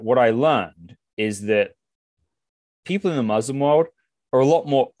what I learned is that people in the Muslim world are a lot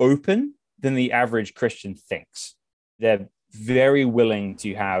more open than the average Christian thinks. They're very willing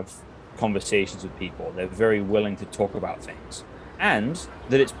to have conversations with people. They're very willing to talk about things, and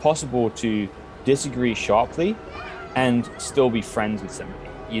that it's possible to disagree sharply and still be friends with somebody.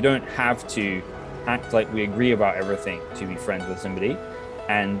 You don't have to act like we agree about everything to be friends with somebody,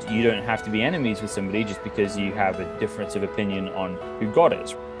 and you don't have to be enemies with somebody just because you have a difference of opinion on who God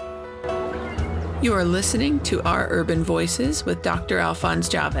is. You are listening to Our Urban Voices with Dr. Alphonse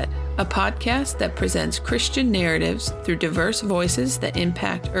Javed, a podcast that presents Christian narratives through diverse voices that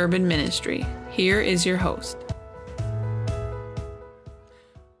impact urban ministry. Here is your host.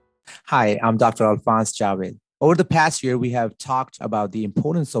 Hi, I'm Dr. Alphonse Javed. Over the past year, we have talked about the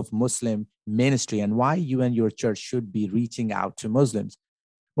importance of Muslim ministry and why you and your church should be reaching out to Muslims.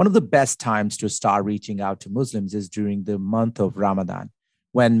 One of the best times to start reaching out to Muslims is during the month of Ramadan,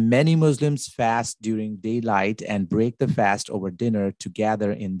 when many Muslims fast during daylight and break the fast over dinner to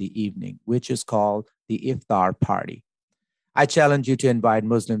gather in the evening, which is called the iftar party. I challenge you to invite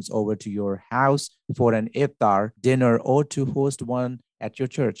Muslims over to your house for an iftar dinner or to host one at your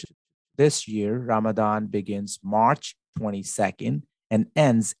church. This year, Ramadan begins March 22nd and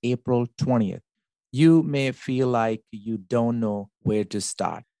ends April 20th. You may feel like you don't know where to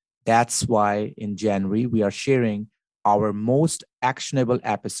start. That's why in January, we are sharing our most actionable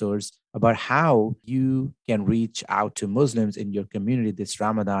episodes about how you can reach out to Muslims in your community this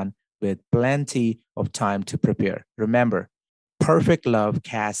Ramadan with plenty of time to prepare. Remember, perfect love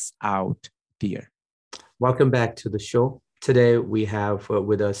casts out fear. Welcome back to the show. Today, we have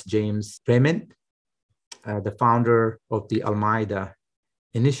with us James Raymond, the founder of the Al-Maida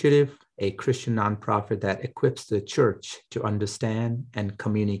Initiative, a Christian nonprofit that equips the church to understand and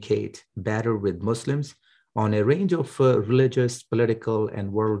communicate better with Muslims on a range of religious, political,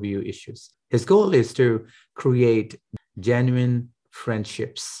 and worldview issues. His goal is to create genuine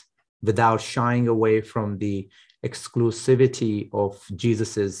friendships without shying away from the exclusivity of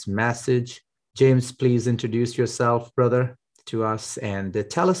Jesus's message. James, please introduce yourself, brother, to us and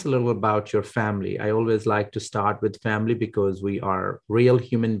tell us a little about your family. I always like to start with family because we are real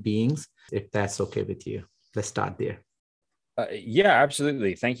human beings, if that's okay with you. Let's start there. Yeah,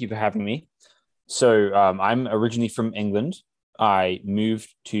 absolutely. Thank you for having me. So I'm originally from England. I moved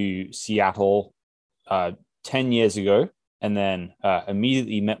to Seattle 10 years ago and then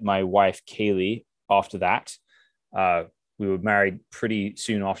immediately met my wife, Kaylee, after that. We were married pretty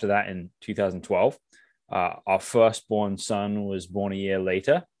soon after that in 2012. Our firstborn son was born a year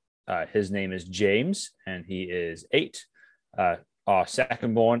later. His name is James, and he is 8. Our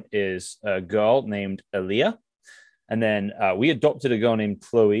secondborn is a girl named Aaliyah. And then we adopted a girl named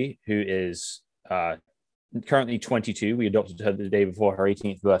Chloe, who is currently 22. We adopted her the day before her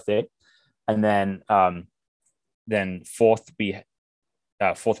 18th birthday. And then fourth we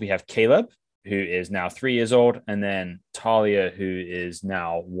have Caleb, who is now 3 years old, and then Talia, who is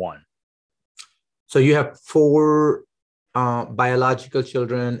now 1. So you have 4 biological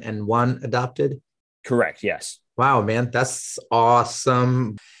children and 1 adopted? Correct, yes. Wow, man, that's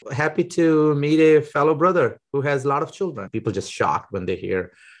awesome. Happy to meet a fellow brother who has a lot of children. People just shocked when they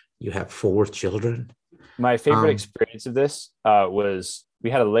hear you have 4 children. My favorite experience of this was we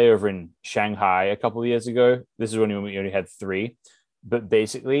had a layover in Shanghai a couple of years ago. This is when we only had 3. But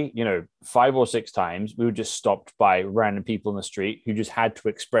basically, 5 or 6 times, we were just stopped by random people in the street who just had to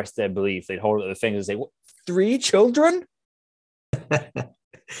express their belief. They'd hold up their fingers and say, "What, 3 children?"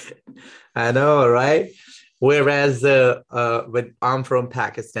 I know, right? Whereas when I'm from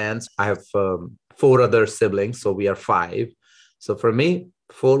Pakistan, I have 4 other siblings, so we are 5. So for me,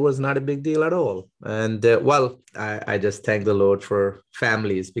 4 was not a big deal at all. And I just thank the Lord for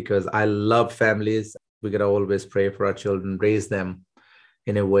families because I love families. We got to always pray for our children, raise them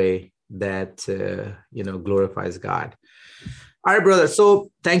in a way that, glorifies God. All right, brother.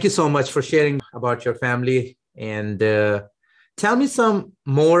 So thank you so much for sharing about your family and tell me some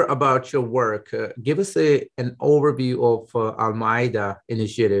more about your work. Give us an overview of Al-Maida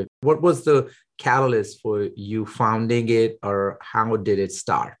Initiative. What was the catalyst for you founding it or how did it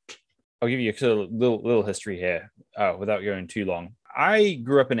start? I'll give you a little history here without going too long. I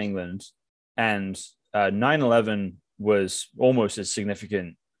grew up in England and 9/11 was almost as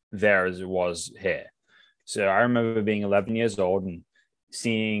significant there as it was here. So I remember being 11 years old and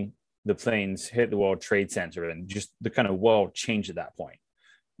seeing the planes hit the World Trade Center and just the kind of world changed at that point.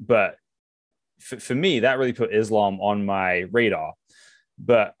 But for me, that really put Islam on my radar.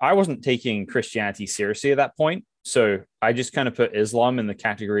 But I wasn't taking Christianity seriously at that point. So I just kind of put Islam in the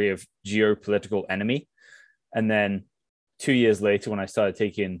category of geopolitical enemy. And then 2 years later, when I started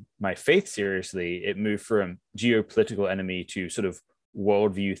taking my faith seriously, it moved from geopolitical enemy to sort of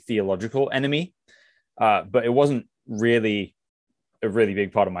worldview theological enemy. But it wasn't really a really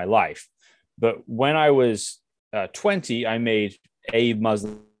big part of my life. But when I was 20, I made a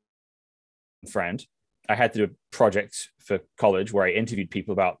Muslim friend. I had to do a project for college where I interviewed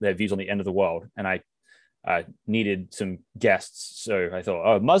people about their views on the end of the world, and I needed some guests. So I thought,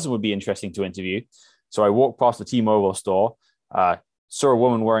 oh, a Muslim would be interesting to interview. So I walked past the T-Mobile store, saw a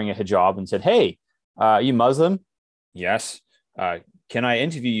woman wearing a hijab and said, hey, are you Muslim? Yes. Can I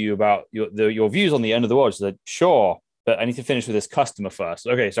interview you about your views on the end of the world? She said, sure, but I need to finish with this customer first.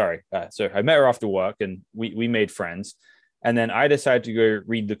 Okay, sorry. So I met her after work and we made friends. And then I decided to go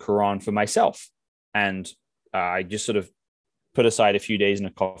read the Quran for myself. And I just sort of put aside a few days in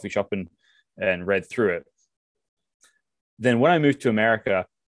a coffee shop and read through it. Then when I moved to America,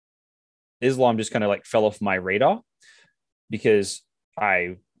 Islam just kind of like fell off my radar because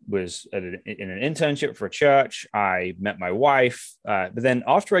I was in an internship for a church. I met my wife. But then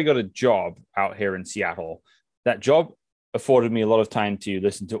after I got a job out here in Seattle, that job afforded me a lot of time to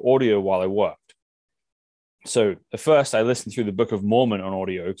listen to audio while I worked. So at first I listened through the Book of Mormon on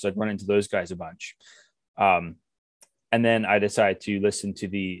audio because I'd run into those guys a bunch. And then I decided to listen to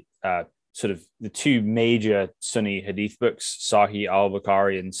the sort of the two major Sunni Hadith books, Sahih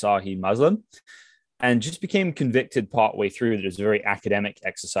al-Bukhari and Sahih Muslim, and just became convicted partway through that it was a very academic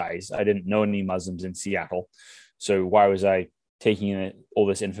exercise. I didn't know any Muslims in Seattle. So why was I taking in all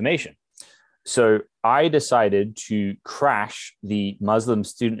this information? So I decided to crash the Muslim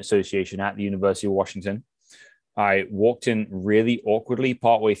Student Association at the University of Washington. I walked in really awkwardly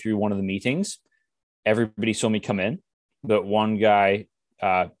partway through one of the meetings. Everybody saw me come in, but one guy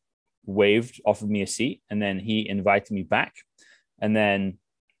waved, offered me a seat, and then he invited me back. And then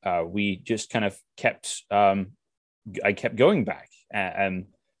we just kind of I kept going back and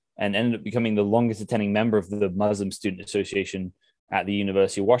ended up becoming the longest attending member of the Muslim Student Association at the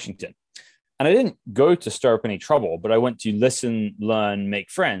University of Washington. And I didn't go to stir up any trouble, but I went to listen, learn, make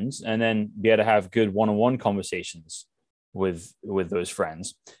friends, and then be able to have good one-on-one conversations with those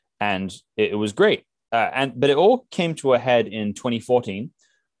friends. And it was great. But it all came to a head in 2014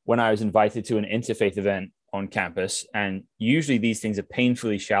 when I was invited to an interfaith event on campus. And usually these things are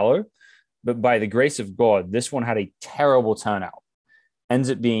painfully shallow, but by the grace of God, this one had a terrible turnout. Ends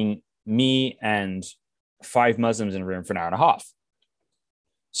up being me and 5 Muslims in a room for an hour and a half.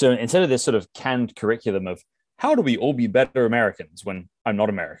 So instead of this sort of canned curriculum of how do we all be better Americans when I'm not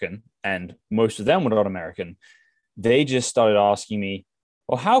American and most of them were not American, they just started asking me,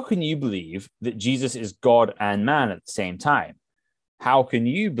 well, how can you believe that Jesus is God and man at the same time? How can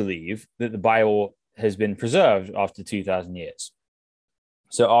you believe that the Bible has been preserved after 2,000 years?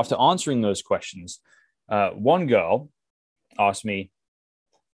 So after answering those questions, one girl asked me,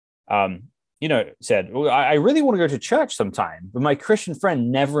 said, well, I really want to go to church sometime, but my Christian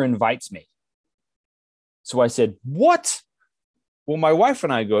friend never invites me. So I said, what? Well, my wife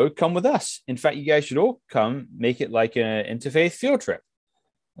and I come with us. In fact, you guys should all come, make it like an interfaith field trip.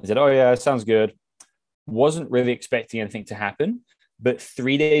 I said, oh yeah, sounds good. Wasn't really expecting anything to happen. But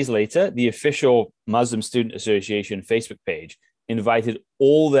 3 days later, the official Muslim Student Association Facebook page invited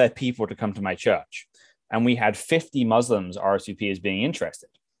all their people to come to my church. And we had 50 Muslims RSVP as being interested.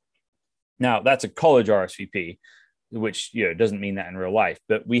 Now, that's a college RSVP, which doesn't mean that in real life.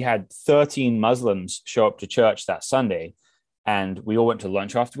 But we had 13 Muslims show up to church that Sunday, and we all went to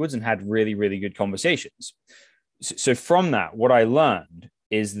lunch afterwards and had really, really good conversations. So from that, what I learned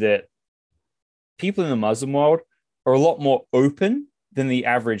is that people in the Muslim world are a lot more open than the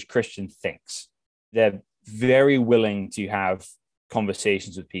average Christian thinks. They're very willing to have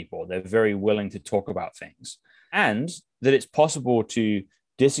conversations with people. They're very willing to talk about things, and that it's possible to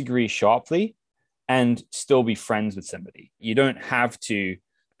disagree sharply and still be friends with somebody. You don't have to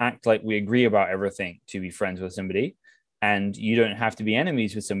act like we agree about everything to be friends with somebody. And you don't have to be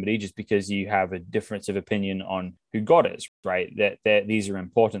enemies with somebody just because you have a difference of opinion on who God is, right? That these are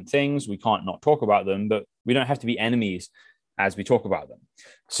important things. We can't not talk about them, but we don't have to be enemies as we talk about them.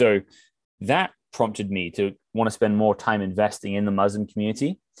 So that prompted me to want to spend more time investing in the Muslim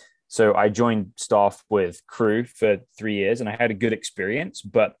community. So I joined staff with Cru for 3 years and I had a good experience,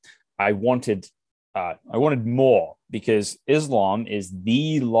 but I wanted more because Islam is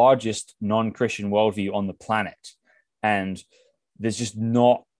the largest non-Christian worldview on the planet. And there's just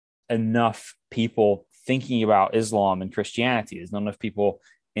not enough people thinking about Islam and Christianity. There's not enough people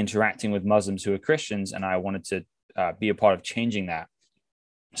interacting with Muslims who are Christians. And I wanted to be a part of changing that.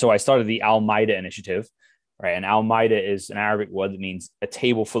 So I started the Al-Maida initiative, right? And Al-Maida is an Arabic word that means a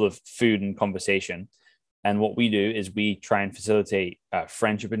table full of food and conversation. And what we do is we try and facilitate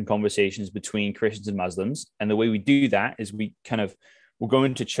friendship and conversations between Christians and Muslims. And the way we do that is we'll go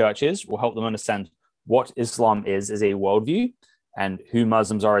into churches, we'll help them understand what Islam is as a worldview and who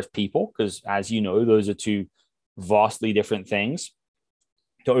Muslims are as people. Because as you know, those are two vastly different things.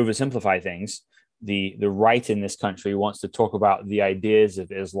 To oversimplify things, the right in this country wants to talk about the ideas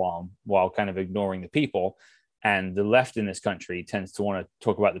of Islam while kind of ignoring the people. And the left in this country tends to want to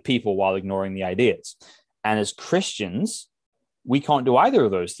talk about the people while ignoring the ideas. And as Christians, we can't do either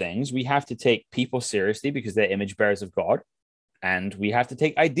of those things. We have to take people seriously because they're image bearers of God. And we have to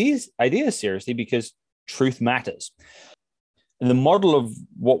take ideas seriously because truth matters. And the model of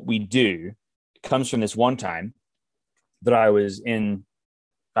what we do comes from this one time that I was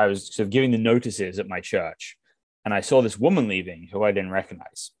sort of giving the notices at my church, and I saw this woman leaving who I didn't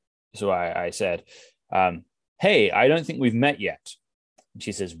recognize. So I said, hey, I don't think we've met yet. And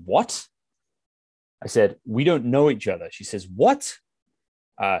she says, what? I said, we don't know each other. She says, what?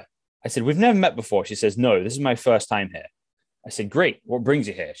 I said, we've never met before. She says, no, this is my first time here. I said, great. What brings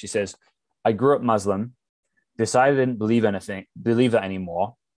you here? She says, I grew up Muslim, decided I didn't believe that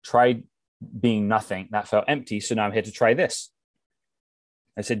anymore, tried being nothing, that felt empty. So now I'm here to try this.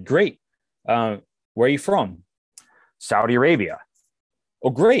 I said, great. Where are you from? Saudi Arabia. Oh,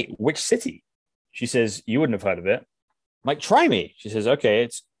 great. Which city? She says, you wouldn't have heard of it. I'm like, try me. She says, okay,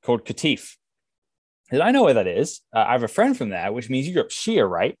 it's called Qatif. I said, I know where that is. I have a friend from there, which means you're Shia,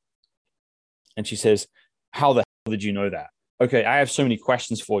 right? And she says, how the hell did you know that? Okay, I have so many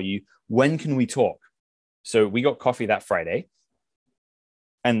questions for you. When can we talk? So we got coffee that Friday.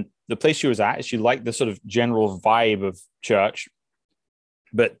 And the place she was at, she liked the sort of general vibe of church,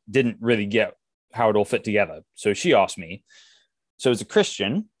 but didn't really get how it all fit together. So she asked me, so as a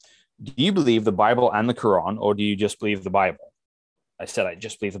Christian, do you believe the Bible and the Quran, or do you just believe the Bible? I said, I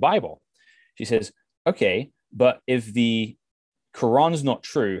just believe the Bible. She says, okay, but if the Quran's not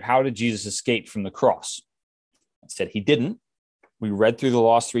true, how did Jesus escape from the cross? I said, he didn't. We read through the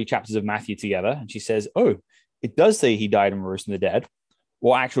last 3 chapters of Matthew together. And she says, oh, it does say he died and rose from the dead.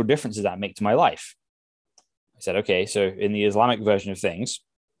 What actual difference does that make to my life? I said, okay, so in the Islamic version of things,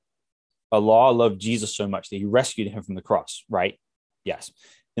 Allah loved Jesus so much that he rescued him from the cross, right? Yes.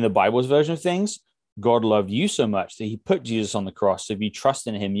 In the Bible's version of things, God loved you so much that he put Jesus on the cross. So if you trust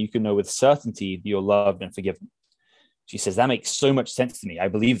in him, you can know with certainty that you're loved and forgiven. She says, that makes so much sense to me. I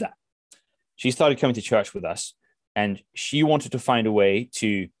believe that. She started coming to church with us, and she wanted to find a way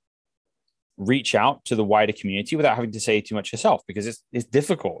to reach out to the wider community without having to say too much herself, because it's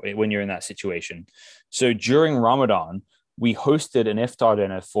difficult when you're in that situation. So during Ramadan, we hosted an iftar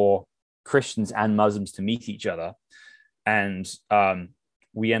dinner for Christians and Muslims to meet each other. And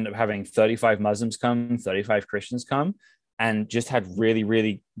we ended up having 35 Muslims come, 35 Christians come, and just had really,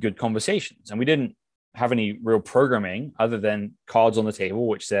 really good conversations. And we didn't have any real programming other than cards on the table,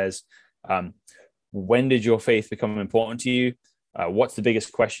 which says, when did your faith become important to you? What's the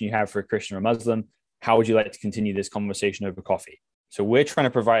biggest question you have for a Christian or a Muslim? How would you like to continue this conversation over coffee? So we're trying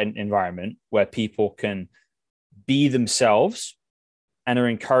to provide an environment where people can be themselves and are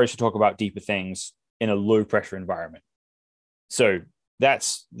encouraged to talk about deeper things in a low pressure environment. So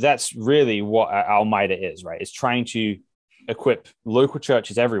that's really what Al-Maida is, right? It's trying to equip local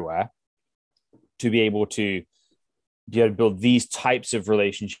churches everywhere to be able to build these types of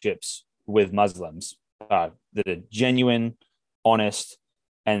relationships with Muslims that are genuine, honest,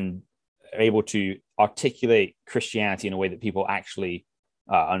 and able to articulate Christianity in a way that people actually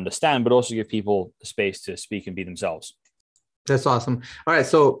understand, but also give people space to speak and be themselves. That's awesome. All right.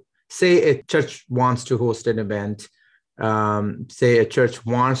 So say a church wants to host an event. Say a church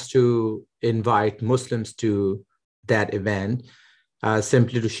wants to invite Muslims to that event,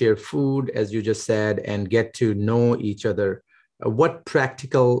 simply to share food, as you just said, and get to know each other. What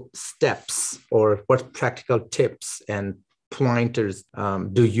practical steps or what practical tips and pointers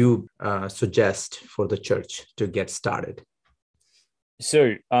do you suggest for the church to get started?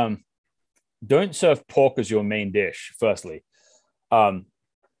 So don't serve pork as your main dish, firstly.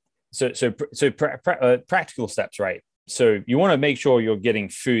 Practical steps, right? So you want to make sure you're getting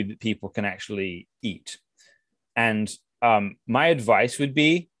food that people can actually eat. And my advice would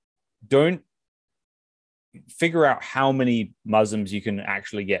be, don't figure out how many Muslims you can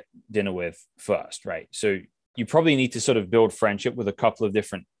actually get dinner with first, right? So you probably need to sort of build friendship with a couple of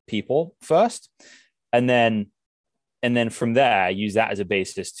different people first, and then from there use that as a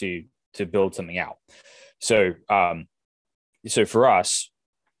basis to build something out. So for us,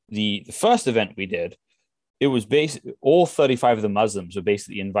 the first event we did, it was basically all 35 of the Muslims were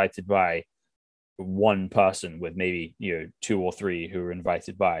basically invited by one person, with maybe 2 or 3 who were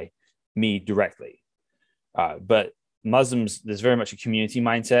invited by me directly. But Muslims, there's very much a community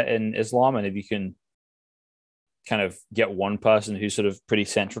mindset in Islam. And if you can kind of get one person who's sort of pretty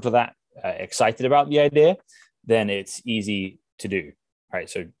central to that, excited about the idea, then it's easy to do. Right.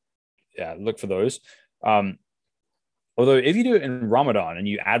 So look for those. Although if you do it in Ramadan and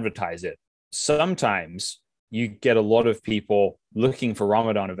you advertise it, sometimes you get a lot of people looking for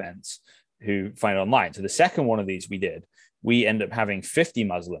Ramadan events who find it online. So the second one of these we end up having 50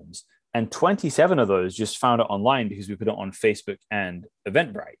 Muslims, and 27 of those just found it online because we put it on Facebook and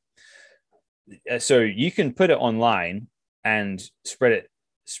Eventbrite. So you can put it online and spread it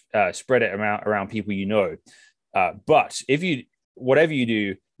around people you know. But whatever you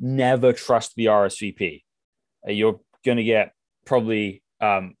do, never trust the RSVP. You're going to get probably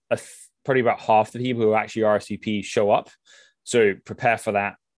about half the people who actually RSVP show up. So prepare for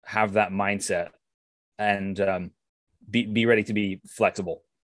that, have that mindset, and be ready to be flexible.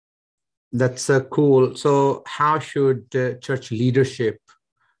 That's cool. So how should church leadership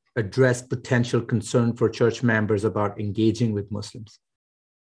address potential concern for church members about engaging with Muslims?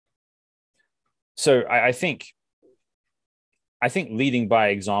 So I think leading by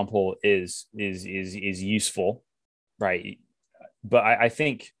example is useful, right? But I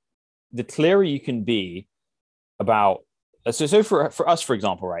think the clearer you can be about, so for us, for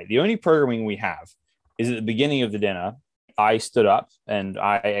example, right, the only programming we have is at the beginning of the dinner, I stood up and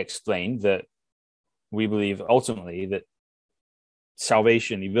I explained that we believe ultimately that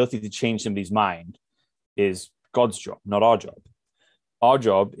salvation, the ability to change somebody's mind, is God's job, not our job. Our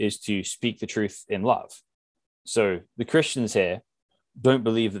job is to speak the truth in love. So the Christians here don't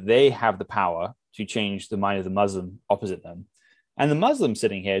believe that they have the power to change the mind of the Muslim opposite them. And the Muslims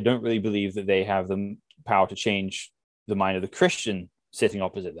sitting here don't really believe that they have the power to change the mind of the Christian sitting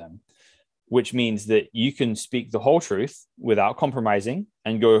opposite them, which means that you can speak the whole truth without compromising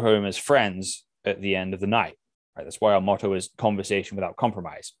and go home as friends at the end of the night. Right? That's why our motto is conversation without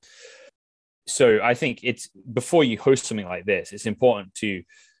compromise. So I think it's, before you host something like this, it's important to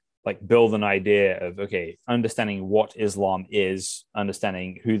build an idea of, okay, understanding what Islam is,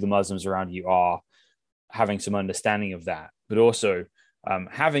 understanding who the Muslims around you are, having some understanding of that, but also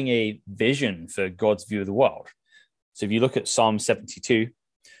having a vision for God's view of the world. So if you look at Psalm 72,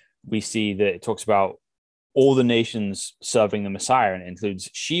 we see that it talks about all the nations serving the Messiah, and it includes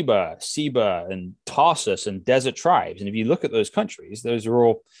Sheba, Seba, and Tarsus, and desert tribes. And if you look at those countries, those are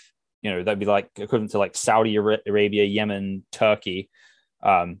all, that'd be equivalent to Saudi Arabia, Yemen, Turkey,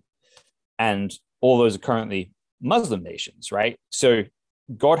 and all those are currently Muslim nations, right? So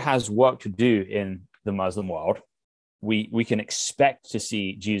God has work to do in the Muslim world. We can expect to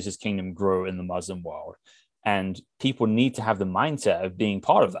see Jesus' kingdom grow in the Muslim world, and people need to have the mindset of being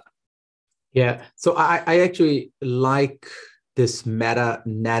part of that. Yeah. So I actually like this meta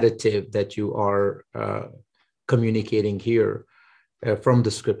narrative that you are communicating here from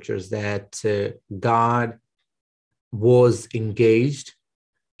the scriptures, that God was engaged,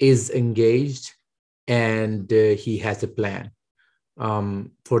 is engaged, and he has a plan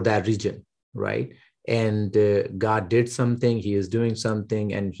for that region, right? And God did something, he is doing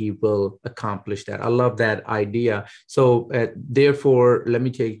something, and he will accomplish that. I love that idea. So therefore, let me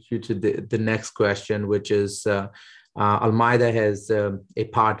take you to the next question, which is Al-Maida has a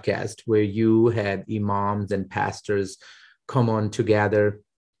podcast where you had imams and pastors come on together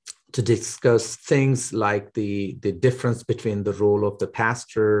to discuss things like the difference between the role of the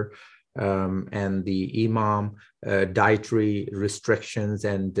pastor and the imam, dietary restrictions,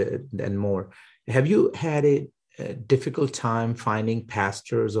 and more. Have you had a difficult time finding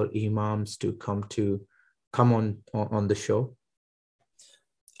pastors or imams to come on the show?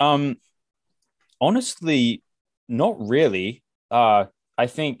 Honestly, not really. I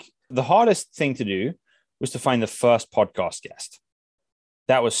think the hardest thing to do was to find the first podcast guest.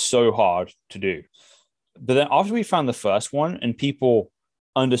 That was so hard to do. But then after we found the first one and people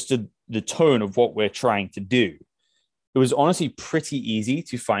understood the tone of what we're trying to do, it was honestly pretty easy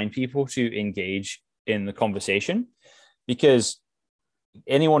to find people to engage in the conversation, because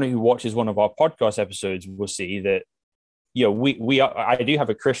anyone who watches one of our podcast episodes will see that, I do have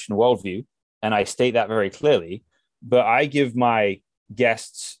a Christian worldview, and I state that very clearly, but I give my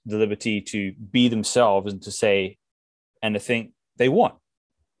guests the liberty to be themselves and to say and to think they want.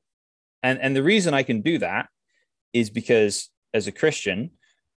 And the reason I can do that is because as a Christian,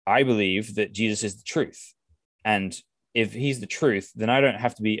 I believe that Jesus is the truth. And if he's the truth, then I don't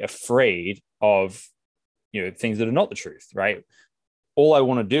have to be afraid of, things that are not the truth, right? All I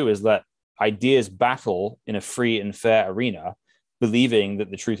want to do is let ideas battle in a free and fair arena, believing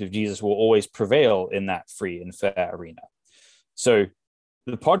that the truth of Jesus will always prevail in that free and fair arena. So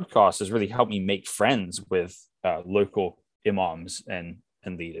the podcast has really helped me make friends with local imams and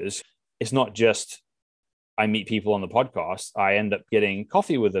leaders. It's not just I meet people on the podcast. I end up getting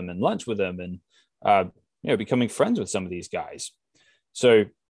coffee with them and lunch with them, and becoming friends with some of these guys. So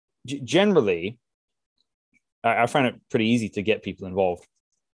generally, I find it pretty easy to get people involved.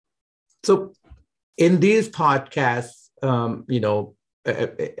 So in these podcasts,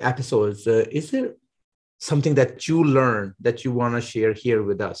 episodes, is there something that you learn that you want to share here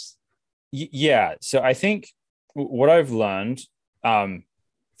with us? Yeah. So I think what I've learned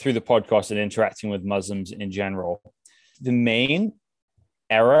through the podcast and interacting with Muslims in general, the main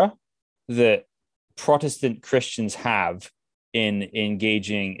error that Protestant Christians have in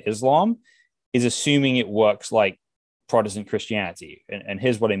engaging Islam is assuming it works like Protestant Christianity. And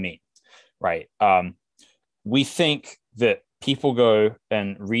here's what I mean, right? We think that people go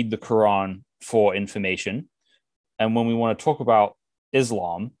and read the Quran for information. And when we want to talk about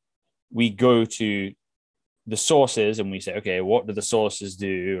Islam, we go to the sources and we say, okay, what do the sources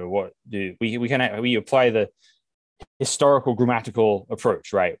do? Or what do we apply the historical grammatical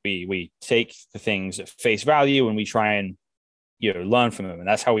approach, right? We take the things at face value and we try and learn from them. And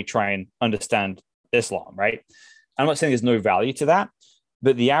that's how we try and understand Islam, right? I'm not saying there's no value to that,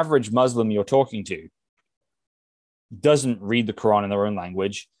 but the average Muslim you're talking to doesn't read the Quran in their own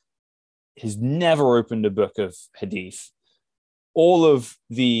language, has never opened a book of hadith. All of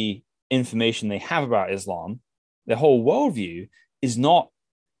the information they have about Islam, their whole worldview, is not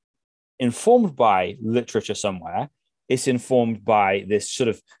informed by literature somewhere. It's informed by this sort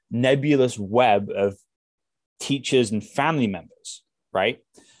of nebulous web of teachers and family members, right?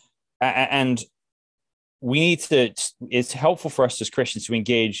 And it's helpful for us as Christians to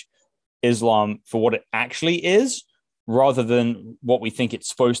engage Islam for what it actually is rather than what we think it's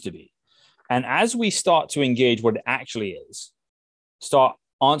supposed to be. And as we start to engage what it actually is, start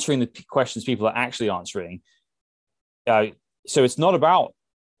answering the questions people are actually answering. So it's not about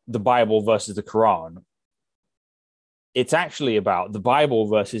the Bible versus the Quran. It's actually about the Bible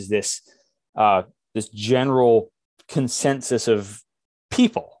versus this general consensus of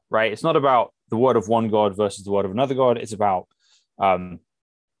people, right? It's not about the word of one God versus the word of another God. It's about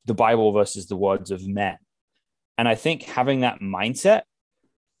the Bible versus the words of men. And I think having that mindset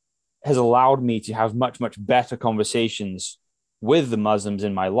has allowed me to have much, much better conversations with the Muslims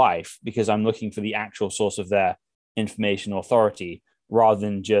in my life because I'm looking for the actual source of their information or authority rather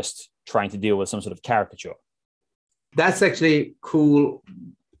than just trying to deal with some sort of caricature. That's actually a cool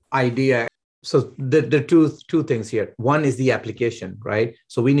idea. So the two things here. One is the application, right?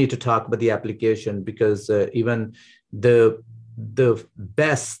 So we need to talk about the application because even the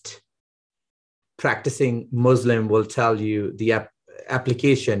best practicing Muslim will tell you the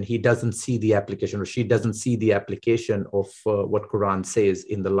application, he doesn't see the application or she doesn't see the application of what Quran says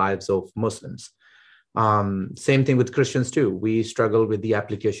in the lives of Muslims. Same thing with Christians too. We struggle with the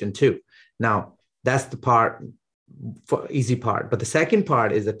application too. Now, that's the easy part. But the second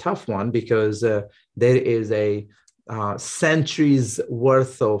part is a tough one because there is a centuries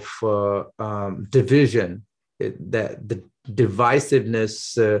worth of division. The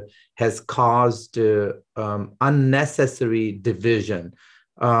divisiveness has caused unnecessary division.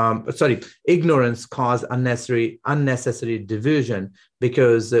 Ignorance caused unnecessary division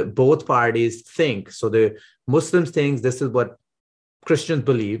because both parties think. So the Muslims think this is what Christians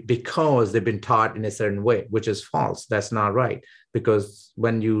believe because they've been taught in a certain way, which is false. That's not right. Because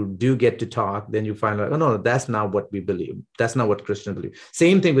when you do get to talk, then you find out, oh, no, that's not what we believe. That's not what Christians believe.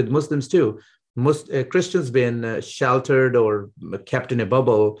 Same thing with Muslims too. Christians been sheltered or kept in a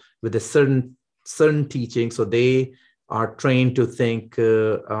bubble with a certain teaching, so they are trained to think,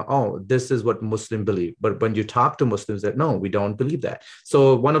 this is what Muslims believe. But when you talk to Muslims, that no, we don't believe that.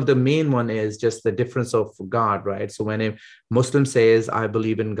 So one of the main one is just the difference of God, right? So when a Muslim says, I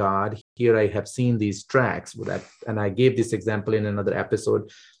believe in God, here I have seen these tracts with that, and I gave this example in another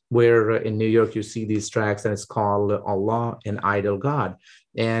episode where in New York, you see these tracts and it's called Allah, an Idol God.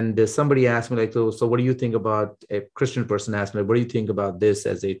 And somebody asked me, like, so what do you think about, a Christian person asked me, what do you think about this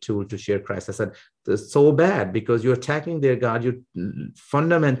as a tool to share Christ? I said, it's so bad because you're attacking their God. You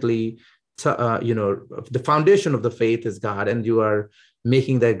fundamentally, the foundation of the faith is God, and you are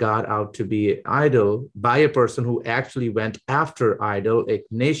making that God out to be idol by a person who actually went after idol, a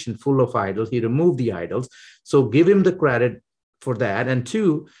nation full of idols. He removed the idols. So give him the credit for that. And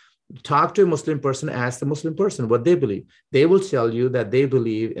two, talk to a Muslim person, ask the Muslim person what they believe. They will tell you that they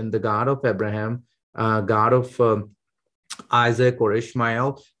believe in the God of Abraham, God of Isaac or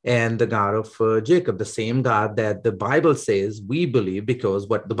Ishmael, and the God of Jacob, the same God that the Bible says we believe, because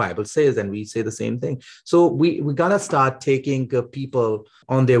what the Bible says, and we say the same thing. So we gotta start taking people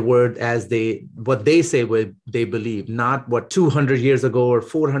on their word as what they say they believe, not what 200 years ago or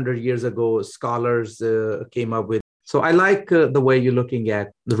 400 years ago scholars came up with. So I like the way you're looking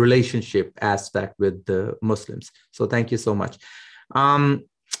at the relationship aspect with the Muslims. So thank you so much.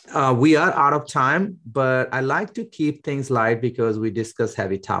 We are out of time, but I like to keep things light because we discuss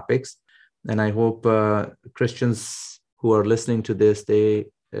heavy topics. And I hope Christians who are listening to this, they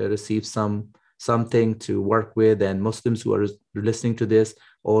receive something to work with, and Muslims who are listening to this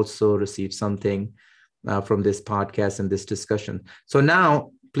also receive something from this podcast and this discussion. So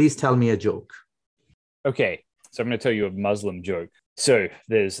now, please tell me a joke. Okay, so I'm going to tell you a Muslim joke. So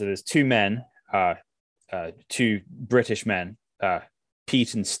there's two men, two British men,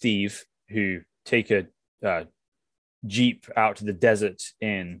 Pete and Steve, who take a jeep out to the desert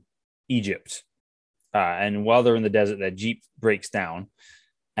in Egypt. And while they're in the desert, their jeep breaks down,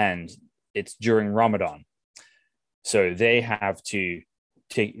 and it's during Ramadan. So they have to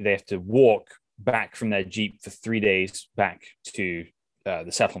walk back from their jeep for 3 days back to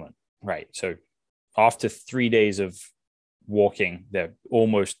the settlement. Right. So after 3 days of walking, they're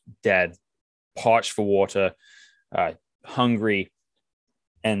almost dead, parched for water, hungry.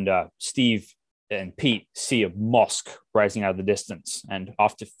 And Steve and Pete see a mosque rising out of the distance, and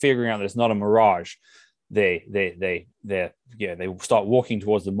after figuring out that it's not a mirage, they start walking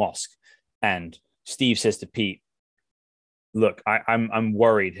towards the mosque. And Steve says to Pete, "Look, I'm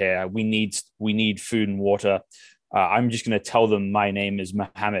worried here. We need food and water. I'm just going to tell them my name is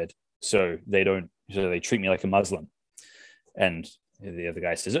Muhammad, so they treat me like a Muslim." And the other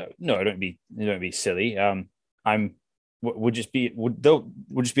guy says, "Oh, no, don't be silly. We'll just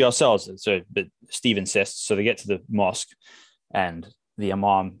be ourselves." So, but Steve insists. So they get to the mosque, and the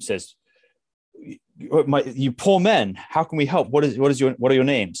imam says, "You poor men, how can we help? What are your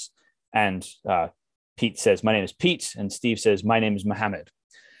names?" And Pete says, "My name is Pete," and Steve says, "My name is Muhammad."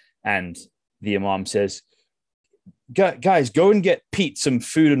 And the imam says, "Guys, go and get Pete some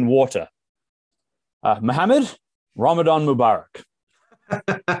food and water. Muhammad, Ramadan Mubarak."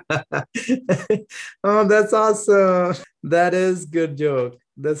 Oh, that's awesome. That is good joke.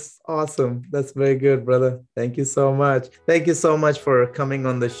 That's awesome. That's very good, brother. Thank you so much. Thank you so much for coming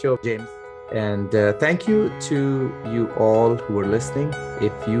on the show, James. And thank you to you all who are listening.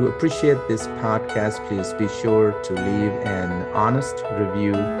 If you appreciate this podcast, please be sure to leave an honest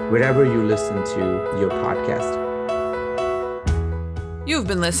review wherever you listen to your podcast. You've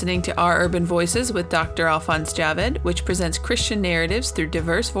been listening to Our Urban Voices with Dr. Alphonse Javed, which presents Christian narratives through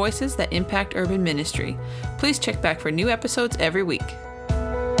diverse voices that impact urban ministry. Please check back for new episodes every week.